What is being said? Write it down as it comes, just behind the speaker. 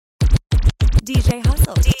DJ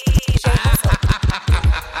Hustle. DJ Hustle.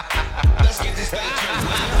 Let's get this thing turned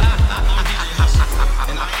around. I'm DJ Hustle,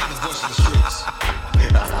 and I am the voice of the streets.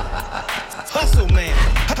 Hustle man.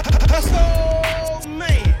 Hustle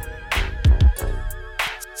man.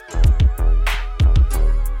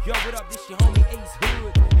 Yo, what up? This your homie Ace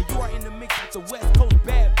Hood, and you are in the mix with the West Coast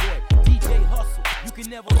bad boy, DJ Hustle. You can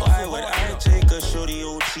never Why would I take a shorty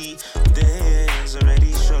OT? There's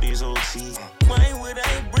already shorty's OT. Why would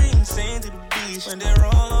I bring sand to the beach when they're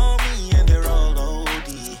all on me and they're all OD?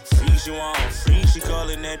 Free she want free, she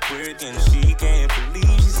calling that work and she can't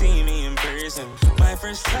believe she see me in person. My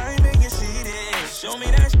first time in your city, show me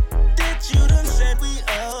that that you done said we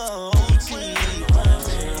OT.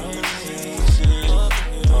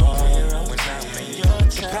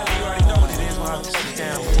 Probably already know what it is when I sit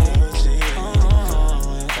down.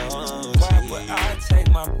 Why would I take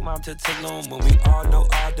my mom to Tulum when we all know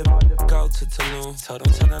all the go to Tulum? Told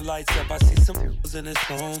them turn the lights up, I see some in this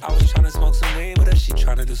room. I was trying to smoke some weed with her, she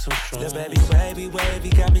trying to do some shrooms. The baby wavy, wavy,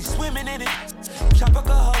 got me swimming in it. Chopper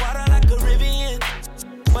go her water like Caribbean.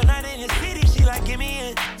 One night in the city, she like, give me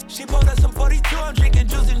in. She pulled up some 42, I'm drinking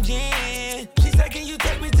juice and gin. She said, can you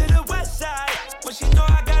take me to the west side? But she know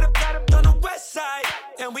I got up on the west side.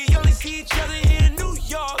 And we only see each other here in New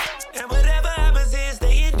York. And whatever happens here,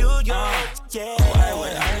 stay in New York. Yeah. Why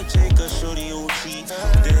would I take a shorty OT?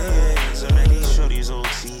 There's already shorty's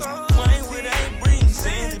OT. Why would I bring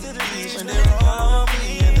sand to the beach when they're all on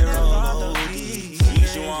me and they're all OD? Free,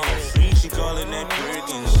 she want free, she calling that work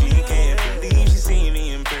and she can't believe she seen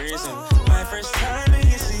me in person. My first time in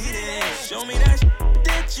your city, show me that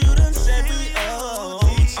you done said we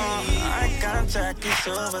OT. Eye contact is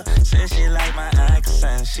over, said she like my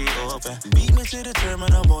accent, she open. Beat me to the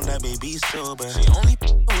terminal, won't let me be sober. She only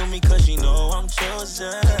with me cause she know I'm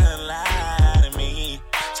chosen. Lie to me,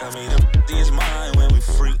 tell me the is mine when we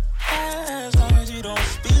free. As long as you don't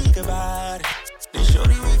speak about it, then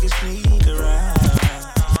shorty we can sneak around.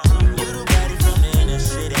 Little baddie from the inner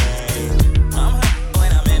city, I'm hot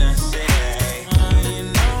when I'm in a city. You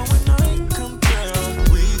know when I come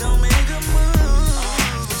through, we gon' make a move.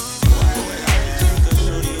 Why would I take a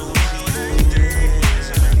shorty OT? There's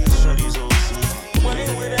already shorty's OT. Why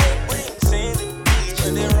would I bring sand to the beach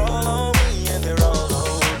and they're all on me and they're all OD?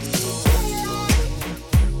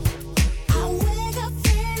 I wake up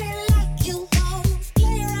feeling like you won't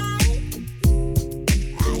play right.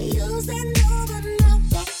 I used to know, but now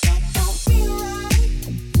that don't feel right.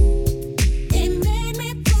 It made me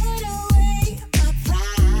put away my pride.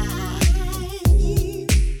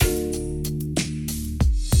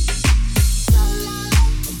 So long,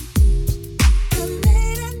 you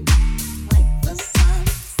made it wait for sun.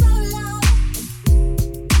 So long,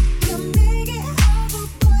 you make it hard for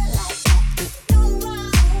boy like that to go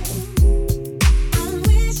wrong. I'm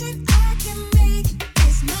wishing I can make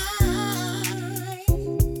this mine.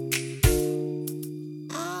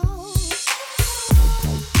 Oh,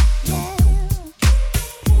 yeah.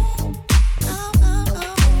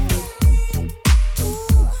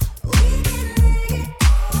 Ooh, we can make it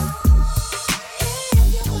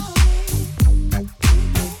if you want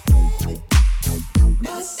it.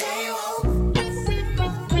 But say you won't.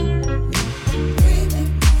 Baby,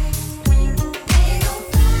 they gon'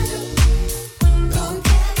 find you. Gon'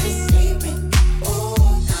 catch you sleeping. Ooh,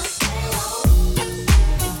 now say won't.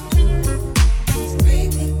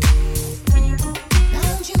 Baby,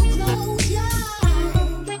 don't you close your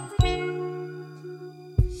eyes.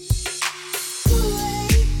 Too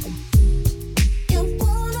late. You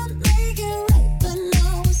wanna make it right, but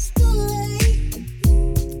now it's too late.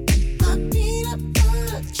 My peanut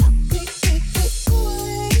butter chocolate cake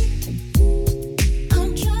Kool-Aid. I'm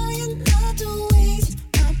trying not to waste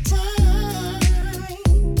my time.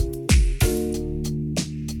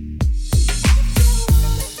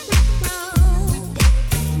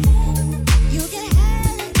 You can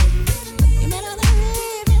have it. You may not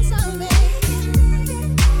live in some if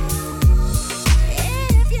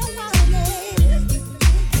you want it.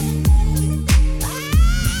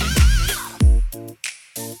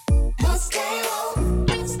 But stay woke,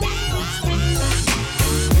 stay woke.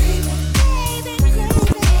 Baby, baby, they gon'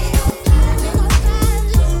 find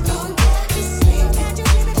you, gon' catch you sleeping. Catch you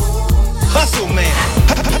sleeping for you. Hustle man.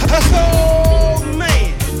 Hustle man.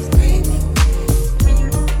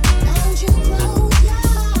 Don't you close your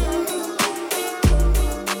eyes.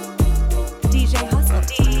 DJ Hustle.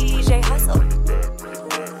 DJ Hustle.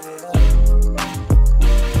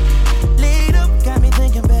 Lead up, got me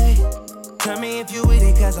thinking, babe. Tell me if you with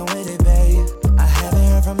it, cause I'm with it, babe. I haven't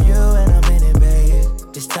heard from you and I'm in it, babe.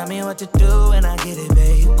 Just tell me what to do and I get it,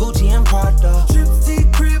 babe. Gucci and Prada. Trip to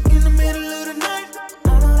crib in the middle of the night.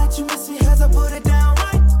 I know that you miss me as I put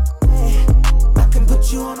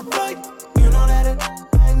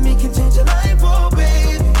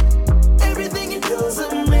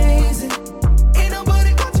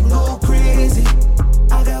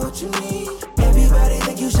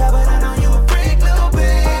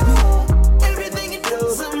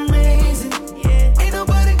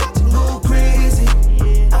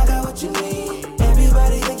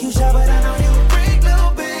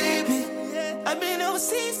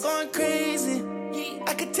overseas going crazy.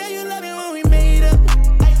 I could tell you love it when we made up.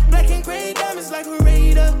 Black and gray diamonds like a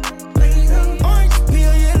radar. Orange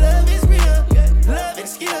peel, your love is real. Love and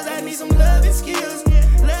skills, I need some love and skills.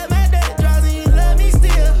 Love my dirty draws and you love me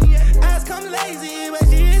still. Eyes come lazy, but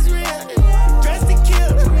she is real. Dressed to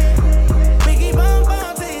kill. Biggie bomb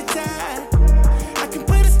bomb till you tired. I can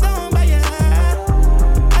put a stone by your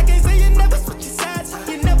eye. I can't say you never switch your sides.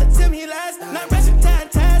 You never tell me lies. Not rushing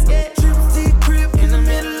ties, yeah. Triple C crib in the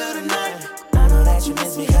middle of the night. I know that you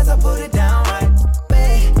miss me cause I put it down right.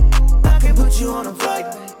 Babe, I can put you on a flight.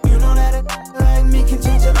 You know that a like me can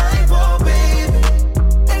change your life, oh baby.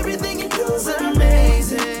 Everything you do is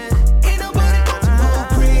amazing. Ain't nobody got you go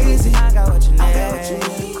crazy. I got what you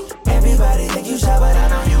need. Everybody think you shy, but I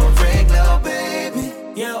know you a freak, little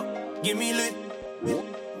baby. Yo, give me lit.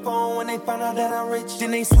 Phone when they find out that I'm rich,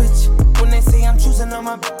 then they switch. When they say I'm choosing on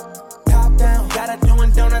my top down, gotta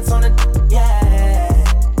doing donuts on the yeah.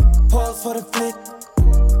 Pause for the flick.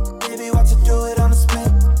 Baby, watch her do it on the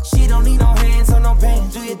split. She don't need no hands or no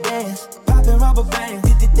pants. Do your dance, poppin' rubber bands,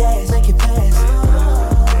 did the dash, make it pass.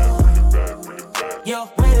 Yo,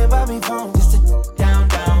 waiting by me phone just to down,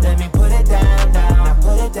 down. Let me put it down, down. Now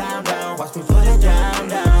put it down, down. Watch me put it down,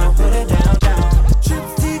 down. Now put it down, down. Trip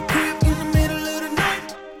to crib in the middle of the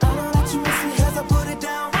night. I know that you miss me cause I put it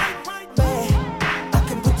down right. Babe, I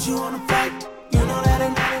can put you on a flight. You know that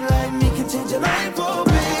ain't nothing like me can change your life, oh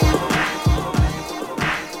babe.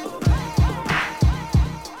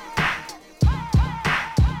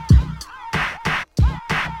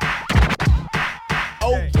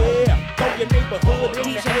 Oh yeah, throw your neighborhood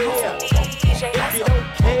in the air. DJ If you Hustle.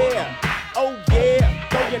 don't care, oh yeah,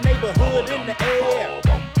 throw your neighborhood in the air.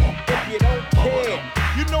 If you don't care,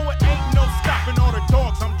 You know it ain't no stopping all the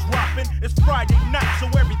dogs I'm dropping. It's Friday night, so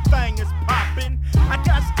everything is popping. I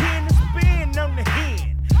got skin to spin on the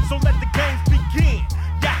hand, so let the games begin.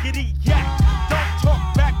 Yakety yak, don't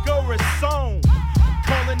talk back or it's on.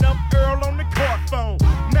 Calling up Earl on the court phone.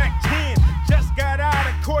 Mac 10 just got out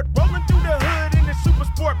of court, rolling through the hood in the super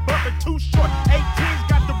sport, bumping too short. 18's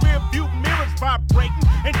got the rear view mirrors vibrating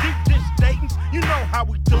and deep dish datings. You know how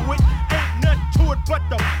we do it. Ain't nothing to it but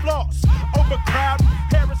the floss. Overcrowding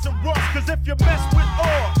Harrison Ross, cause if you mess with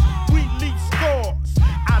ours, we leave scores.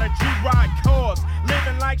 Out of G-Ride cars,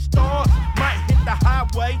 living like stars. Might hit the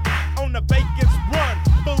highway on the Vegas run.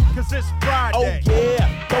 Food, cause it's oh Friday.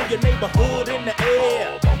 yeah, throw your neighborhood in the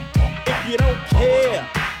air. If you don't care,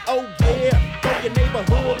 oh yeah, throw your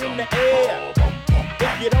neighborhood in the air.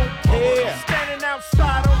 If you don't care, Standing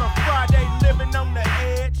outside on a Friday, living on the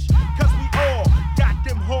edge. Cause we all got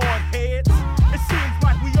them hard heads. It seems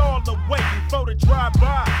like we all are waiting for the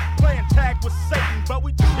drive-by. Playing tag with Satan, but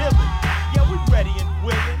we chillin'. Yeah, we ready and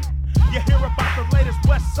willing. You hear about the latest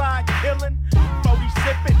West Side killing? 40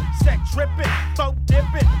 sippin', set trippin', folk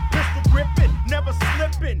dippin', pistol grippin', never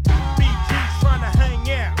slippin'. BG's trying to hang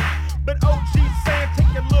out, but OG's saying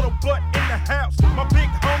take your little butt in the house. My big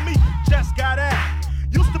homie just got out.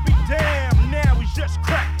 Used to be damn, now he's just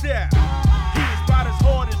cracked out. He was about as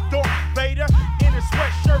hard as Darth Vader in his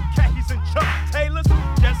sweatshirt, khakis, and Chuck Taylors.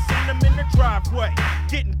 Just seen him in the driveway,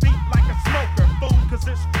 getting beat like a smoker, fool, cause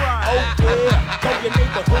it's Friday. oh yeah, throw your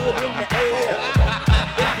neighborhood in the air.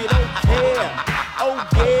 If you don't care, oh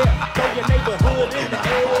yeah, throw your neighborhood in the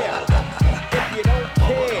air. If you don't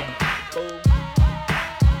care, oh.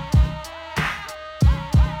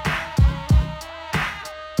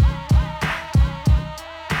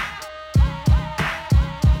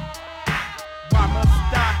 Why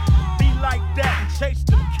must I be like that and chase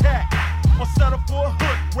the cat? Or settle for a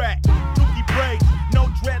hood rat? Dookie braids, no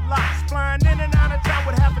dreadlocks, flying in and out of town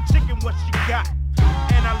with half a chicken, what she got?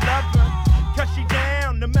 And I love her, cause she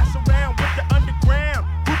down to mess around with the underground.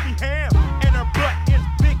 Groupie ham, and her butt is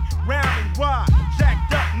big, round and wide.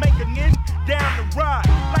 Jacked up, making it down the ride.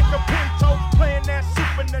 Like a Pinto, playing that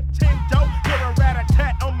Super Nintendo. Hear a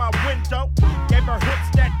rat-a-tat on my window. Gave her hips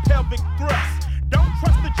that pelvic thrust. Don't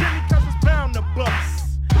trust the Jimmy cause it's bound to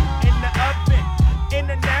bust. In the oven, in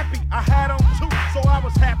the nappy, I had on two, so I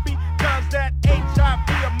was happy. Cause that HIV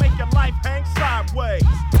will make your life hang sideways.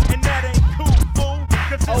 And that ain't cool, fool,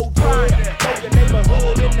 cause it's Oh Friday. yeah, throw your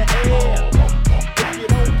neighborhood in the air. If you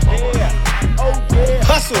don't care, oh yeah.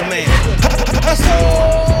 Hustle, man.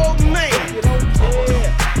 Hustle, man. If you don't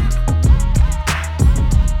care,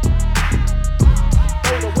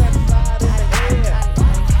 throw the west side in the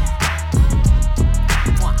air.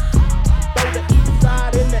 Throw the east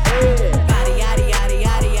side in the air. Body yaddy yaddy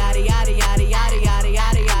yaddy yaddy yaddy yaddy yaddy yaddy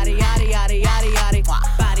yaddy yaddy yaddy yaddy yaddy yaddy.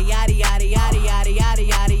 Body yaddy yaddy yaddy yaddy yaddy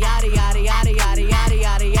yaddy yaddy yaddy yaddy yaddy yaddy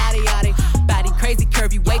yaddy yaddy yaddy. Body crazy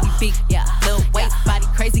curvy wavy beat. Yeah. Lil waist body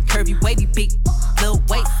crazy curvy wavy beat. Lil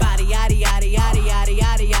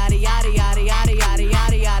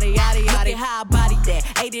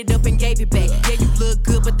baby back. Yeah, you look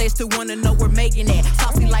good, but they still wanna know where Megan at.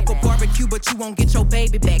 Saucy like a barbecue, but you won't get your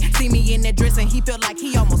baby back. See me in that dress and he felt like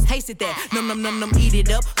he almost tasted that. Num num num num, eat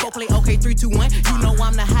it up. Go play okay, 3, 2, 1. You know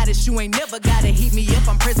I'm the hottest, you ain't never gotta heat me up.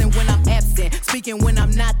 I'm present when I'm absent, speaking when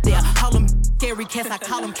I'm not there. Call them scary cats, I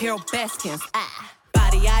call them Carol Baskins.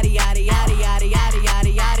 Body yaddy yaddy yaddy yaddy yaddy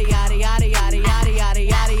yaddy yaddy yaddy yaddy yaddy yaddy yaddy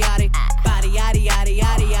yaddy yaddy. Body yaddy yaddy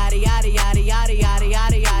yaddy yaddy yaddy yaddy yaddy yaddy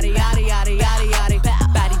yaddy yaddy yaddy yaddy yaddy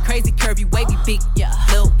yaddy. Body crazy, curvy, wavy, big, yeah.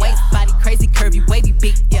 Lil' waist, body crazy, curvy, wavy,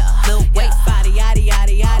 big, yeah. Lil' waist, body yaddy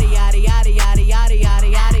yaddy yaddy yaddy yaddy yaddy yaddy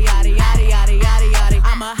yaddy yaddy yaddy yaddy yaddy yaddy yaddy.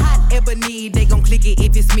 I'm a hot ebony, they gon' click it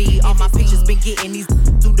if it's me. All my pictures been getting these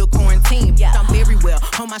through the quarantine. Yeah, I'm very well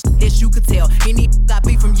on my shit, as you could tell. Any I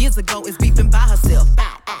beef from years ago is beefing by herself.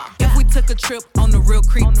 If we took a trip on the real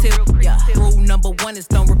creep tip, yeah. Rule number 1 is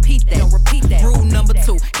don't repeat that. Rule number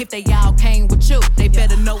 2, if they all came with you, they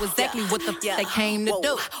better know exactly what the they came to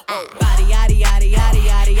do. Body yaddy yaddy yaddy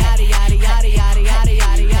yaddy yaddy yaddy yaddy yaddy yaddy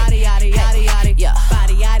yaddy yaddy yaddy yaddy yaddy. Yeah.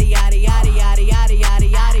 Body yaddy yaddy yaddy yaddy yaddy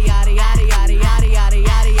yaddy yaddy yaddy yaddy yaddy yaddy yaddy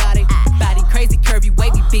yaddy yaddy. Body crazy, curvy,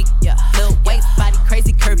 wavy, big, yeah. Lil' waist, body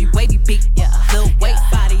crazy, curvy, wavy, big, yeah. Lil' waist,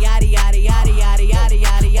 body yaddy yaddy yaddy yaddy yaddy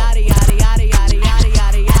yaddy yaddy yaddy yaddy yaddy yaddy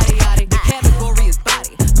yaddy yaddy yaddy. The category is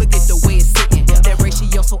body. Look at the way it's sitting. That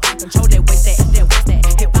ratio, so I control that waist, that waist,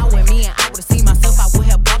 that. If I were me and I would've seen myself, I would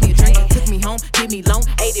have bought me a drink. Took me home, give me loan,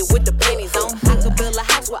 ate it with the pennies on. I could build a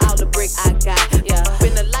house with all the brick I got. Yeah,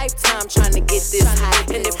 been a lifetime trying to get this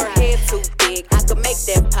high. And if her head too big, I could make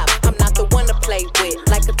that pop. I'm not the one to play with,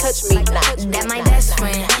 like a touch me not. That my best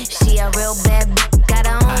friend, she a real bad got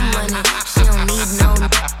her own money. She don't need no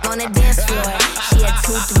on the dance floor. She had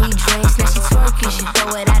 2, 3 drinks, now she twerking. She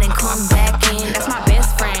throw it out and come back in. That's my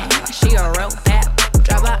best friend, she a real bad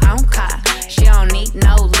drive her own car. She don't need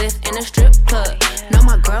no lift in a strip club. No,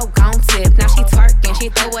 my girl gon' tip, now she twerking. She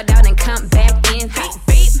throw it out and come back in. Beep,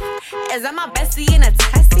 beep. Is that my bestie in a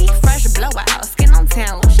tessie? Fresh blowout, skin on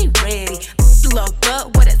town, she ready. Look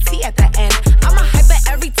good with a T at the end. I'm a hyper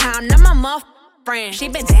every time, now my muff friend. She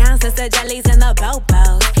been down since the jellies and the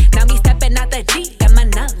bobos. Now me stepping out the Jeep and my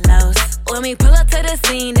nullos. When we pull up to the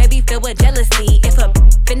scene, they be filled with jealousy. If a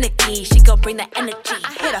finicky, she gon' bring the energy.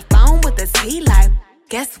 Hit a phone with a T like,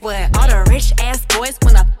 guess what? All the rich ass boys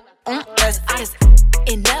wanna on us. I just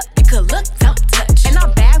end up, you could look, don't touch. And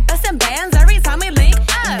I'm back bustin' bands every time we link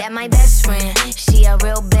up. That my best friend, she a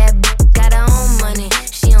real bad got her own money.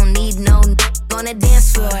 She don't need no on the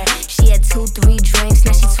dance floor. She had 2, 3 drinks,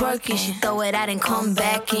 now she twerking. She throw it out and come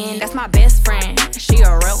back in. That's my best friend, she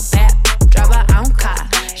a real bad drive her own car.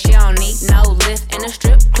 She don't need no lift in a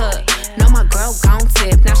strip club. No, my girl gon'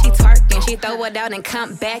 tip, now she twerking. She throw it out and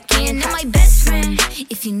come back in. That my best friend,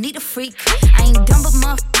 if you need a freak, I ain't dumb but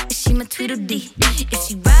motherfucker, she my Tweedledee. If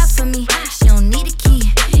she ride for me, she don't need a key.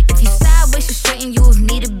 If you sideways, she straighten you if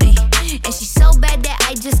need to be. And she so bad that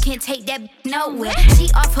I just can't take that nowhere. She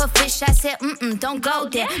off her fish, I said, don't go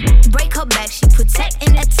there. Break her back, she protect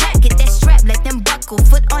and attack. Get that strap, let them buckle,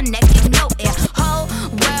 foot on neck, in no air. Whole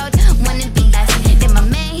world wanna be us. Then my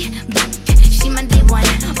main, she my day one.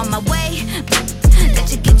 On my way,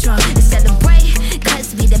 let you get drunk and celebrate.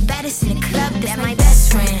 Cause we the baddest in the club, that's my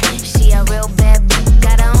best friend. She a real bad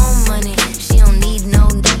got her own money. She don't need no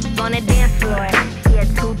on the dance floor. She had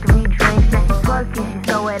 2, 3 drinks, now she twerking.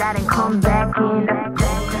 She throw it out and come back in.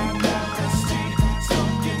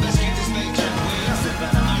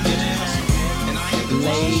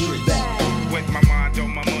 Laid back. With my mind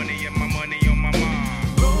on my money and my money on my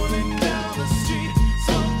mind. Rolling down the street,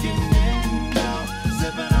 smoking in now,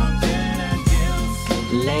 sipping on gin and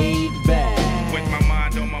gills. Laid back. With my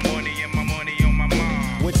mind on my money and my money on my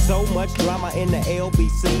mind. With so much drama in the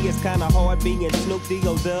LBC, it's kinda hard being Snoop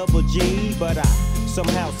D-O-double-G. But I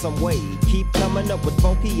somehow, some way, keep coming up with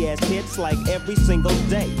funky ass hits like every single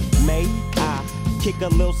day. May I kick a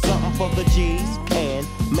little something for the G's and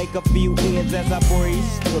make a few ends as I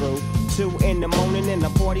breeze through. 2 in the morning and the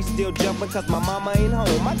party still jumping cause my mama ain't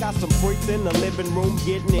home. I got some freaks in the living room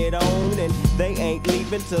getting it on and they ain't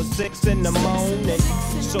leaving till 6 in the morning.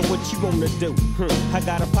 So what you wanna do? I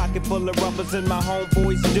got a pocket full of rubbers and my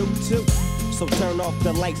homeboys do too. So turn off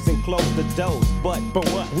the lights and close the doors. But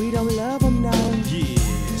what? We don't love them now. Yeah.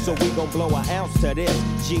 So we gon' blow an ounce to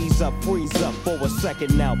this. G's up, freeze up for a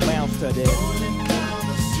second now, bounce to this. Rolling down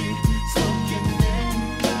the street, smoking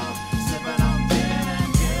in now, sipping on gin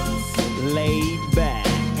and gills. Laid back.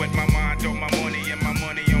 With my mind on my money and my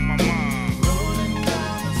money on my mind. Rolling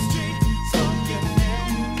down the street, smoking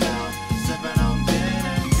in now, sipping on gin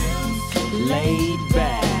and gills. Laid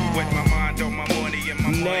back. With my mind on my money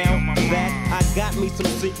Now that I got me some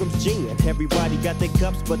Seagram's gin. Everybody got their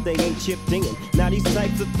cups, but they ain't chipped in. Now these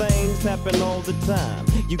types of things happen all the time.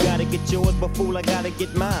 You gotta get yours, but fool, I gotta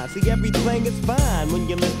get mine. See, everything is fine when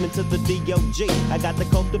you're listening to the D.O.G. I got the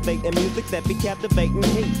cultivating music that be captivating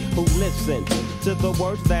he who listens to the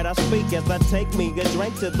words that I speak as I take me a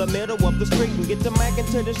drink to the middle of the street and get to mackin'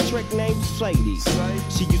 to this trick named Sadie.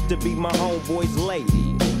 She used to be my homeboy's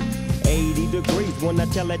lady. 80 degrees when I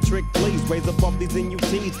tell that trick, please raise up off these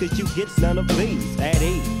NUTs, cause you get none of these at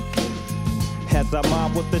ease. As I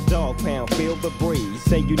mob with the dog pound, feel the breeze,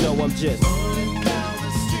 say you know I'm just rolling down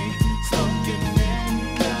the street, smoking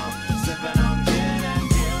window, sipping on gin and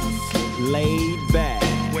juice, laid back.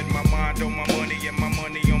 With my mind on my money and my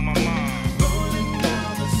money on my mind. Rolling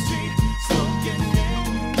down the street, smoking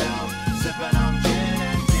window, sipping on gin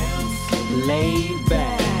and juice, Laid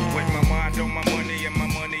back. With my mind on my money and my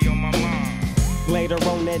money on my mind. Later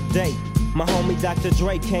on that day, my homie Dr.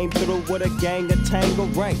 Dre came through with a gang of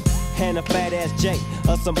Tangeray and a fat ass J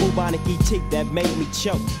of some bubonic ET that made me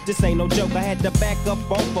choke. This ain't no joke, I had to back up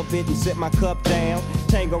off of it and sit my cup down.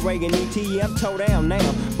 Tangeray and ET, I'm toe down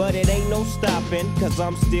now, but it ain't no stopping, cause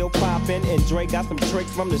I'm still popping. And Dre got some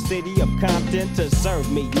tricks from the city of Compton to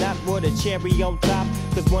serve me, not with a cherry on top,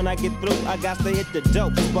 cause when I get through, I got to hit the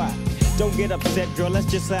dope spot. Don't get upset, girl, that's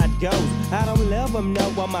just how it goes. I don't love them, no,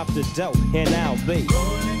 I'm off the dope, and I'll be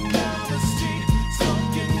rolling down the street,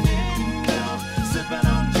 smoking window, sipping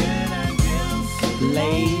on gin and juice,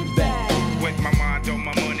 laid back. With my mind on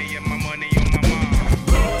my money and my money on my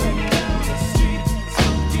mind. rolling down the street,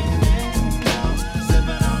 smoking window,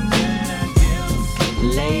 sipping on gin and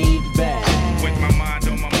juice, Laid back. With my mind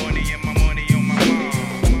on my money and my money on my mind.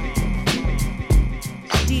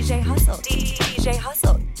 DJ Hustle. DJ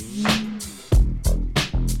Hustle.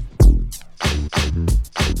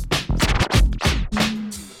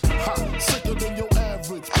 Sicker than your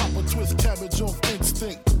average. Papa twist cabbage off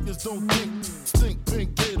instinct. Just don't think. Stink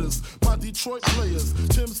pink gators. My Detroit players.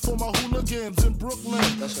 Tim's for my hooligans in Brooklyn.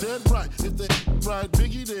 Dead right. If they ride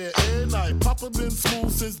Biggie there every night. Papa been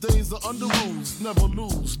smooth since days of under rules. Never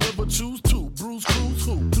lose. Never choose to. Bruise cruise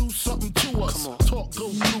who? Do something to us. Talk go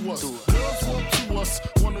through us. Girls want to us.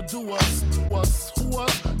 Wanna do us. Us. Who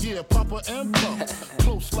us? Yeah, Papa and Pump.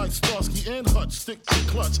 Close like Starsky and Hutch. Stick to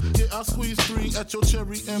clutch. Yeah, I squeeze 3 at your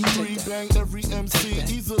cherry M3. Bang every MC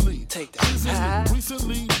easily. Easily.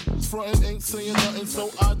 Recently, frontin' ain't saying nothing, so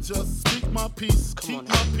I just speak my peace. Keep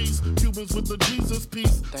my peace. Cubans with the Jesus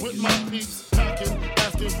peace. With my peace. Packing,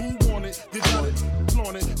 asking who want it. You got it.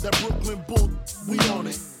 Flaunt it. That Brooklyn bull, we on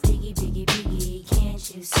it. Biggie, biggie, biggie,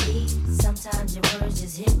 can't you see? Sometimes your words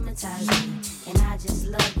just hypnotize me. And I just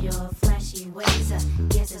love your flashy ways. I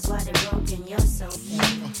guess that's why they're broken, you're so fake.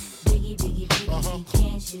 Biggie, biggie, biggie,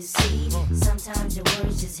 can't you see? Sometimes your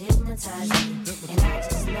words just hypnotize me. And I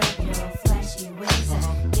just love your flashy ways.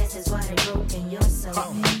 I guess that's why they're broken, you're so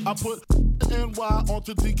fake. I put NY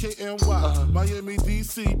onto DKNY. Miami,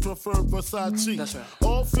 DC, prefer Versace. That's right.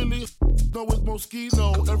 All Philly know it's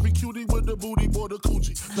Moschino. Every cutie with the booty, boy, the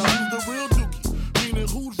coochie. Now who's the real dookie? Meaning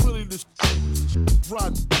who's really the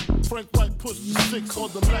Rod, Frank White push the 6 or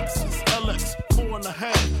the Lexus LX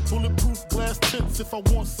 4.5. Bulletproof glass tints if I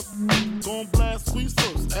want some. Gon' blast squeeze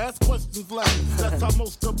first, ask questions last. That's how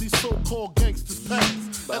most of these so-called gangsters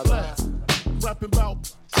pass. At last, rapping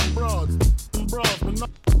about broads, but not.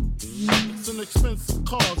 It's an expensive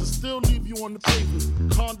cars, it still leave you on the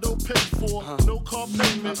pavement. Condo paid for, no car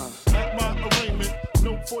payment. At my arraignment,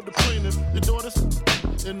 note for the plaintiff. Your daughter's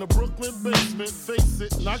in the Brooklyn basement. Face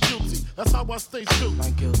it, not guilty. That's how I stay true.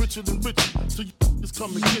 Richer than richer, so you just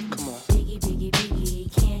come and get me. Come on. Biggie, biggie,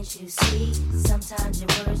 biggie, can't you see? Sometimes your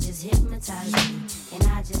words just hypnotize me. And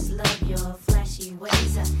I just love your flashy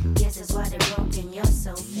ways. I guess that's why they're broken, you're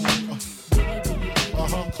so fake. Biggie, biggie,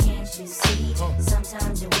 biggie, can't you see?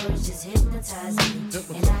 Sometimes your words just hypnotize me.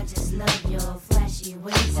 And I just love your flashy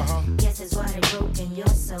ways. I guess that's why they're broken, you're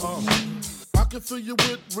so fake. I can fill you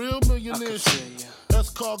with real millionaire shit. That's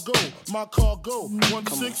cargo, my cargo.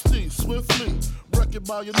 160, swiftly. Wreck it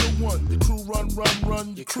by your new one. Your crew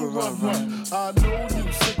run, your crew run. I know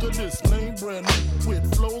you sick of this name brand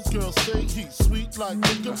with flows, girl, say heat sweet like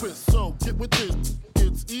licorice. So get with this,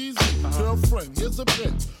 it's easy. Girlfriend, here's a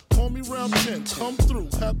pen. Call me round 10, come through.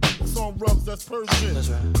 Have on rubs, that's Persian.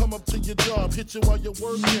 Right. Come up to your job, hit you while you're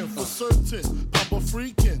working. For certain, Papa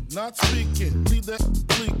freaking, not speaking. Leave that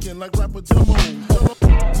leaking like rapper demo.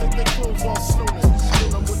 Take their clothes off slowly. Kill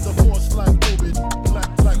them with the force like Kobe. Black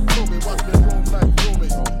like Kobe, watch me roam like Roman.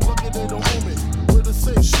 Lucky they don't own me. Where to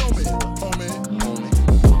say, show me, homie.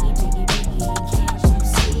 Biggie, biggie, biggie, can't you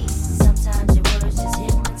see? Sometimes your words just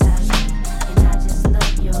hypnotize me. And I just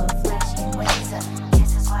love your flashy ways.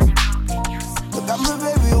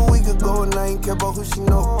 about who she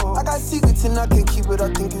know. I got secrets and I can't keep it, I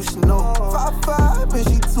think you should know. 5'5", and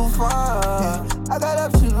she too fine. I got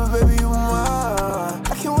options, but baby, you mine.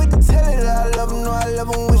 I can't wait to tell her that I love her, know I love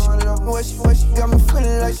her when she got me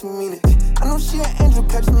feeling like she mean it. I know she an angel,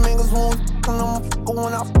 catching mangoes when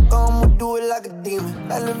when I'ma do it like a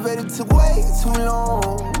demon. Elevated took way too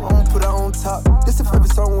long, I'ma put her on top. This the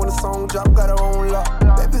favorite song when the song drop, got her own lock.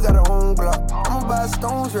 Baby got her own Glock, I'ma buy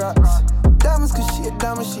stone drops. Diamonds cause she a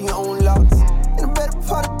diamond, she own locks. In the better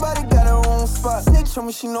part of body, got her own spot. Snitch on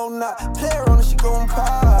me, she know not. Play her on her, she gon'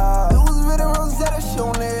 pop. It was written Rosetta, she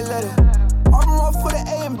on every letter. All them off for the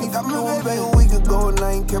A and B. Got me baby a week ago and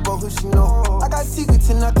I ain't care about who she know. I got secrets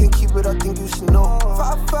and I can't keep it, I think you should know.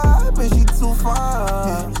 5'5", and she too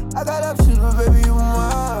fine. I got options, but baby, you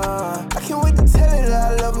mine. I can't wait to tell her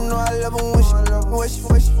that I love her, know I love her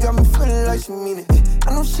when she got me feeling like she mean it. I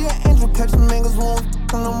know she an angel, catching mangoes when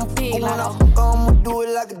I'ma do it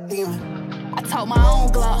like a demon. I told my own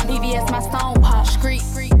Glock, VVS my stone pop. Street,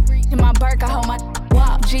 in my Burke, I hold my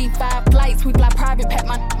walk. G5 flights, we fly private, pack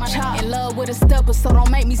my chop. In love with a stepper, so don't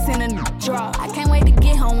make me send a drop. I can't wait to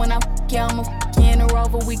get home when I fuck you, I'ma fuck you in the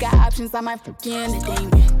Rover. We got options, I might fuck you in the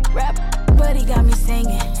demon. Rap, buddy got me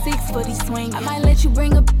singing, 6 foot he swinging. I might let you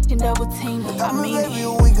bring a bitch and double team it. I mean baby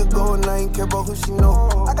a week ago and I ain't care about who she know.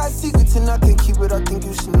 I got secrets and I can't keep it, I think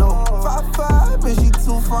you should know. 5'5", and she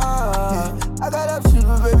too fine. I got options,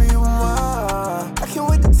 but baby you mine. I can't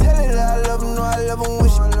wait to tell her that I love her, know I love her when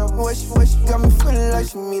she got me feeling like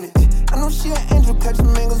she mean it. I know she an angel,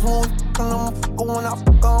 catching mangoes when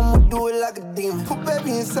I'ma do it like a demon. Put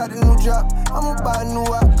baby inside the new drop, I'ma buy a new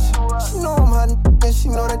watch. She know I'm hot and she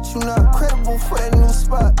know that you not credible for that new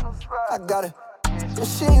spot. I got it, and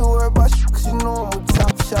she ain't worried about you, cause you know I'm a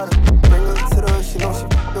top shotter. Bring her to the hood, she know she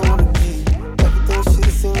f***ing wanna G. Everything she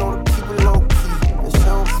done seen, know to keep it low key. And she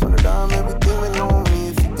don't spend a dime, everything been on me.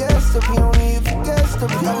 If you gassed up, he don't need. If you gassed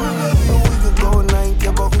up, he don't need. Baby a week ago and I ain't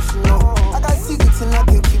care about who she know. I got secrets and I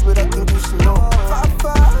can't keep it, I think you should know.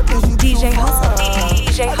 5'5", and she DJ Hustle,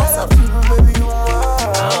 DJ Hustle. Baby, you mine.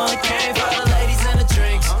 I only came for the ladies and the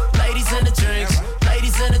drinks, ladies and the drinks,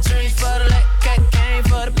 ladies and the drinks for the came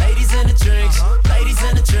for the ladies and the drinks, ladies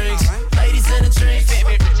and the drinks, ladies and the drinks.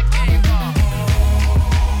 Baby,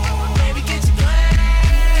 baby, get your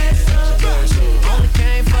glass up. Only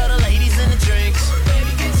came for the ladies and the drinks.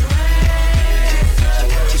 Baby, get your glass up.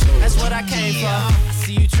 That's what I came for. I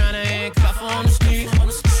see you tryna handcuff on the street.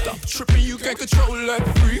 Stop tripping, you can't control that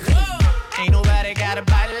freak. Ain't nobody got a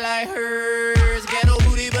body like hers. Get no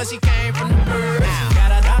booty, but she came from the birds.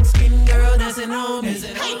 Got a dark-skinned girl dancing on me. 2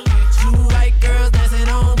 white girls dancing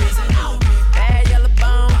on me. Bad yellow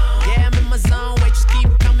bone, yeah, I'm in my zone. Wait, just keep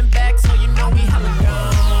coming back, so you know we hella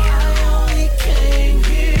gone. I only came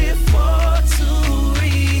here for 2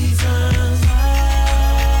 reasons.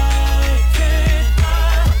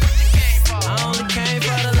 I only came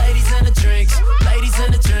for the ladies and the drinks, ladies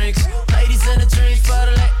and the drinks, ladies and the drinks for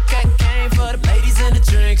the came for the ladies and the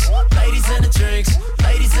drinks, ladies and the drinks,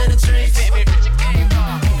 ladies and the drinks. Baby,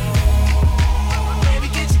 baby,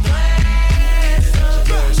 get your glass up.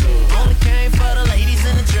 Only came for the ladies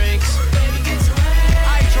and the drinks. Baby, get your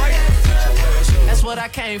glass up. That's what I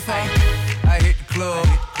came for. I hit the club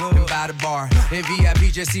and by the bar. In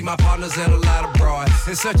VIP, just see my partners and a lot of broads.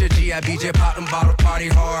 It's such a GIB, just pop them bottle party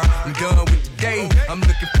hard. I'm done with the day, I'm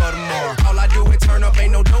looking for tomorrow. All I do is turn up,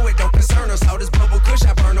 ain't no do it, don't concern us. All this bubble kush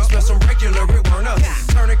I burn up, smell some regular, it weren't us.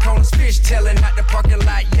 Turning corners, fish telling, not the